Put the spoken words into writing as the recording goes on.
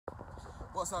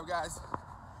What's up, guys?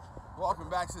 Welcome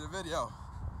back to the video.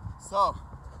 So,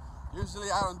 usually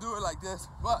I don't do it like this,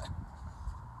 but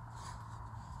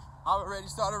I already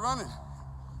started running.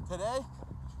 Today,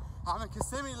 I'm in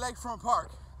Kissimmee Lakefront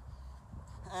Park,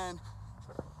 and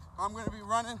I'm gonna be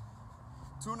running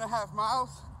 2.5 miles,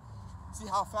 see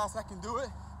how fast I can do it,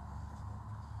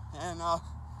 and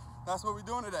that's what we're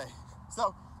doing today.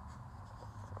 So,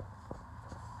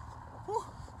 whew,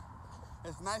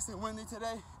 it's nice and windy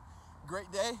today.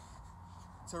 Great day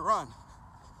to run.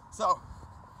 So,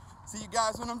 see you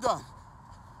guys when I'm done.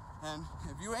 And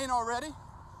if you ain't already,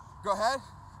 go ahead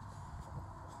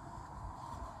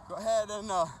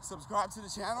and subscribe to the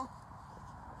channel.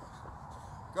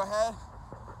 Go ahead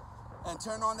and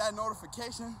turn on that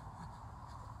notification,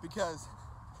 because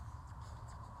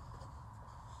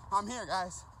I'm here,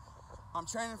 guys. I'm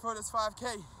training for this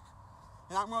 5K,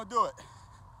 and I'm gonna do it.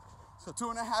 So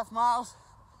 2.5 miles.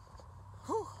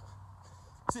 Whew.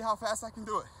 See how fast I can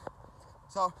do it.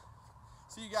 So,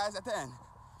 see you guys at the end.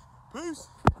 Peace.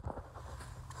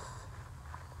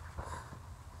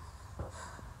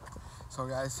 So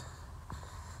guys,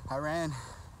 I ran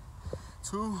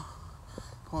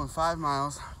 2.5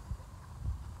 miles.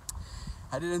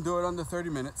 I didn't do it under 30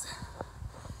 minutes.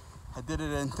 I did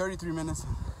it in 33 minutes,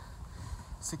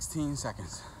 16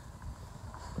 seconds.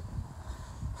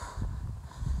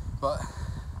 But,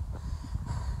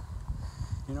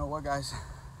 you know what, guys?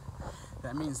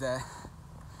 That means that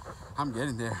I'm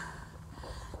getting there.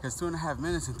 Because 2.5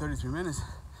 minutes and 33 minutes,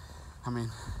 I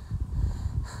mean,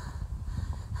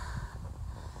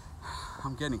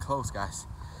 I'm getting close, guys.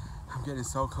 I'm getting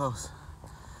so close.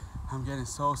 I'm getting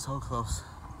so close.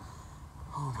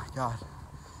 Oh my God.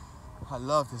 I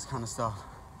love this kind of stuff.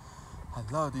 I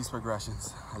love these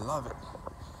progressions. I love it.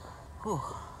 Whew.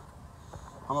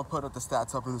 I'm gonna put up the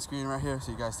stats up on the screen right here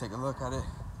so you guys take a look at it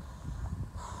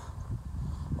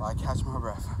while I catch my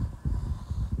breath.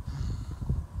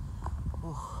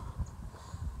 Whew.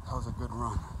 That was a good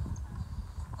run.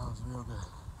 That was real good.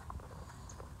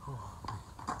 Whew.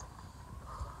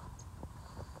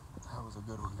 That was a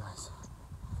good one, guys.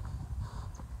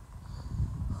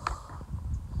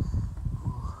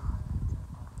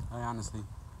 I honestly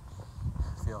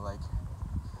feel like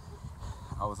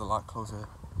I was a lot closer.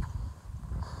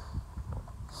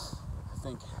 I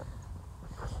think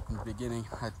in the beginning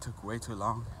I took way too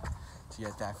long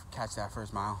to catch that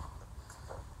first mile.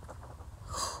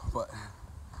 But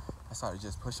I started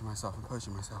just pushing myself.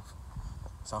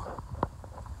 So,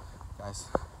 guys,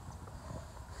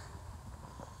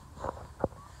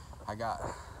 I got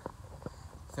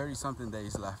 30-something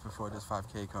days left before this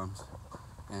 5K comes,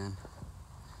 and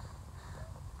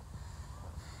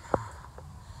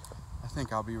I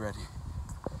think I'll be ready.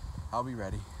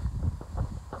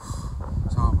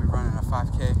 So I'll be running a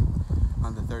 5K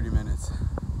under 30 minutes.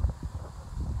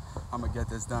 I'm gonna get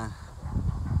this done.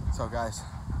 So guys,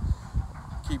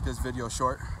 keep this video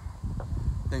short.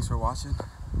 Thanks for watching.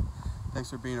 Thanks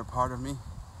for being a part of me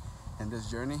in this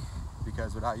journey,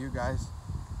 because without you guys,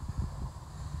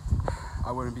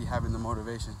 I wouldn't be having the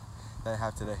motivation that I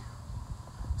have today.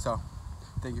 So,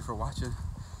 thank you for watching.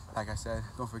 Like I said,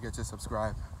 don't forget to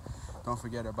subscribe. Don't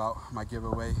forget about my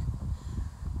giveaway.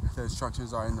 The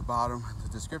instructions are in the bottom of the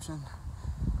description.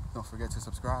 Don't forget to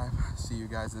subscribe. See you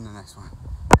guys in the next one.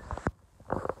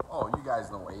 Oh, you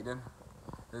guys know Aiden.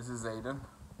 This is Aiden.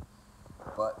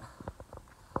 But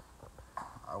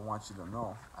I want you to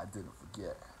know I didn't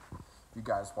forget. If you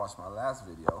guys watched my last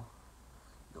video,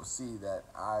 you'll see that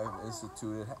I've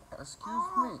instituted,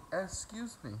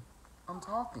 excuse me, I'm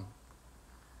talking.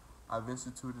 I've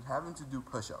instituted having to do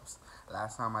push-ups.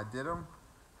 Last time I did them,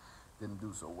 didn't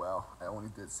do so well. I only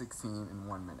did 16 in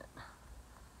 1 minute.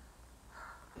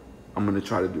 I'm gonna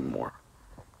try to do more.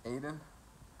 Aiden,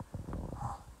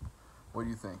 what do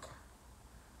you think?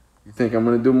 You think I'm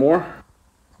gonna do more?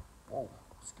 Whoa,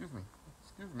 excuse me.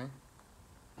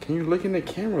 Can you look in the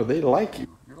camera? They like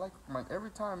you. You're like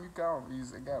every time you go on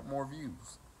these, it got more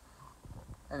views.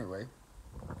 Anyway,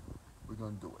 we're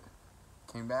gonna do it.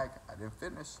 Came back, I didn't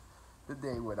finish the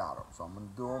day without them, so I'm gonna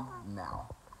do them now.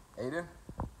 Aiden,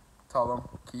 tell them,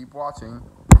 keep watching.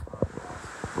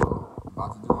 I'm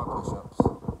about to do my push-ups.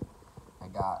 I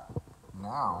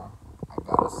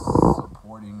got a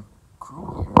supporting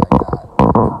crew here.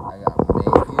 I got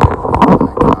Megan,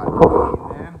 I got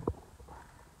Aiden.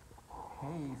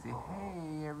 Hey, say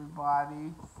hey everybody.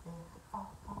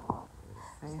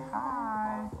 Say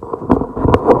hi. So, I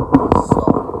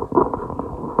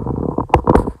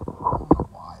don't know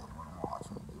why they want to watch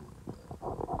me do it, but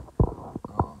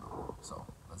I don't know. So,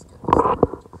 let's get this started.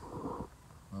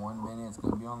 1 minute, it's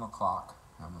going to be on the clock.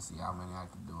 I'm going to see how many I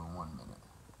can do in 1 minute.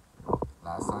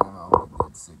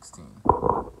 16.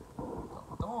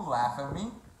 Don't laugh at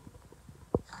me.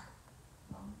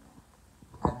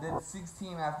 I did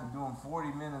 16 after doing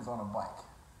 40 minutes on a bike.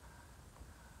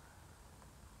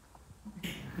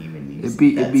 It'd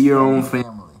be your own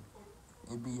family.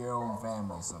 It'd be your own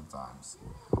family sometimes.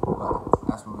 But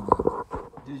that's what we're gonna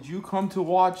do. Did you come to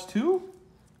watch too?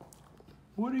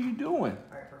 What are you doing?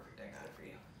 Alright, perfect. I got it for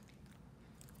you.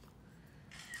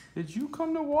 Did you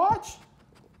come to watch?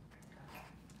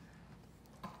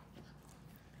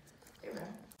 Hey,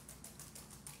 man.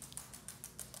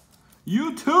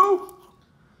 You too?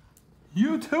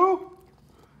 You too?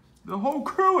 The whole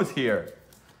crew is here.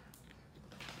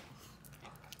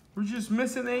 We're just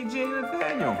missing AJ and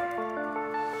Nathaniel.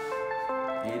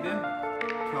 Aiden?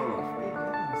 Hello.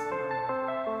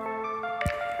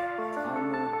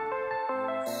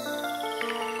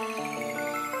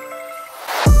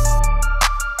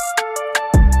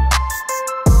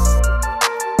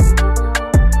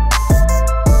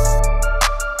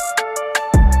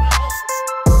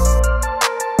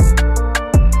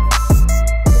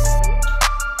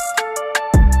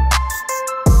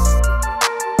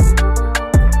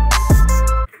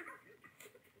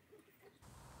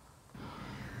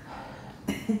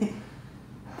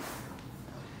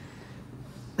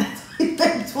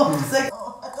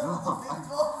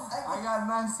 I got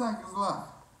 9 seconds left.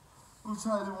 We'll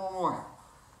try to do one more.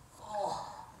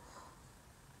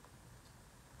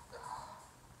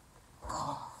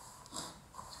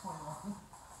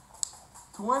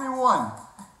 21.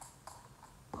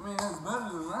 I mean, that's better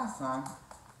than last time.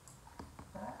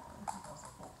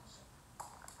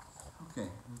 Okay,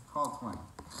 call 20.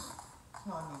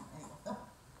 No, I mean, anyway.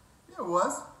 Yeah, it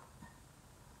was.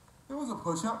 It was a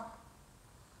push-up.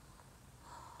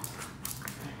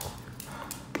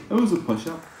 It was a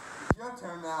push-up. It's your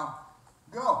turn now.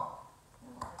 Go.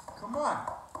 Come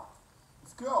on.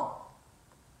 Let's go.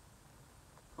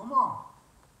 Come on.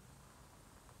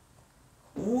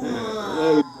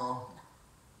 There we go.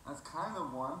 That's kind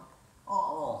of one.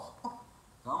 Oh. Come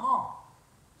on.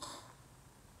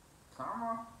 Come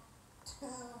on. 2.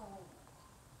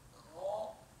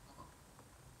 Oh.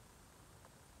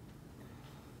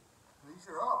 At least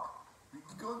you're up. You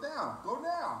can go down. Go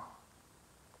down.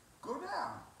 Go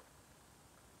down.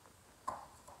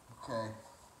 Okay.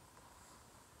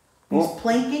 He's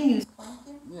planking? He's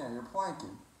planking? Yeah, you're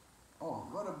planking. Oh,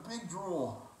 what a big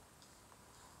drool.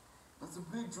 That's a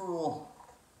big drool.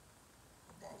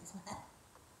 Daddy's mad.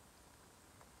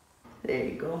 There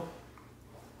you go.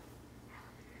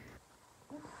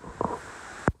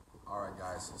 Alright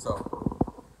guys, so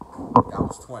that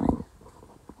was 20.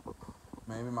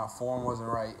 Maybe my form wasn't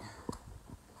right.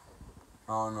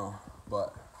 I don't know,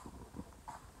 but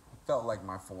I felt like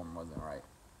my form wasn't right.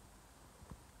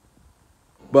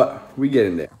 But we get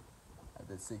in there. I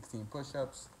did 16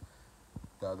 push-ups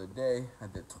the other day. I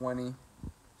did 20.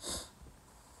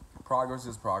 Progress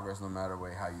is progress no matter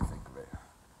how you think of it.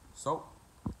 So,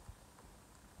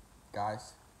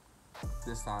 guys,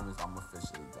 this time I'm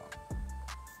officially done.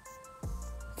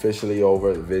 Officially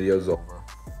over. The video's over.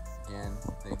 Again,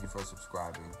 thank you for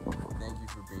subscribing. Thank you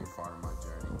for being part of my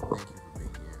journey. Thank you for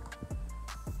being here.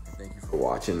 And thank you for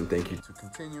Watching, and thank you. to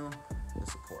continue the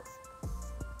support.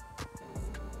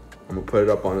 I'm gonna put it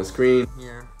up on the screen.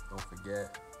 Here, don't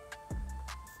forget.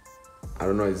 I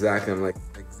don't know exactly. I'm like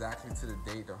Exactly to the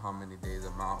date of how many days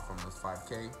I'm out from this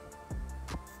 5K.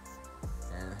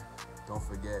 And don't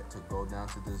forget to go down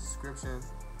to the description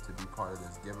to be part of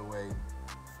this giveaway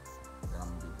that I'm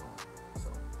gonna be doing. So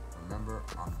remember,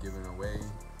 I'm giving away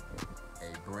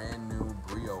a brand new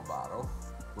Brio bottle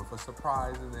with a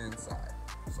surprise in the inside.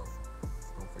 So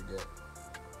don't forget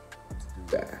to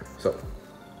do that. that. So,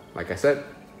 like I said,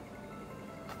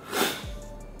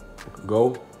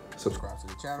 go subscribe. Subscribe to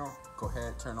the channel. Go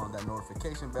ahead, turn on that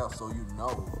notification bell so you know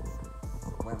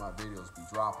when my videos be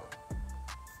dropping.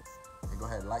 And go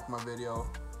ahead and like my video.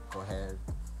 Go ahead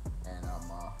and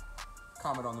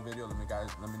comment on the video. Let me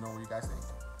know what you guys think.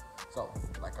 So,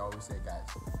 like I always say, guys,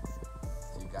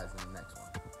 see you guys in the next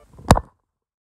one.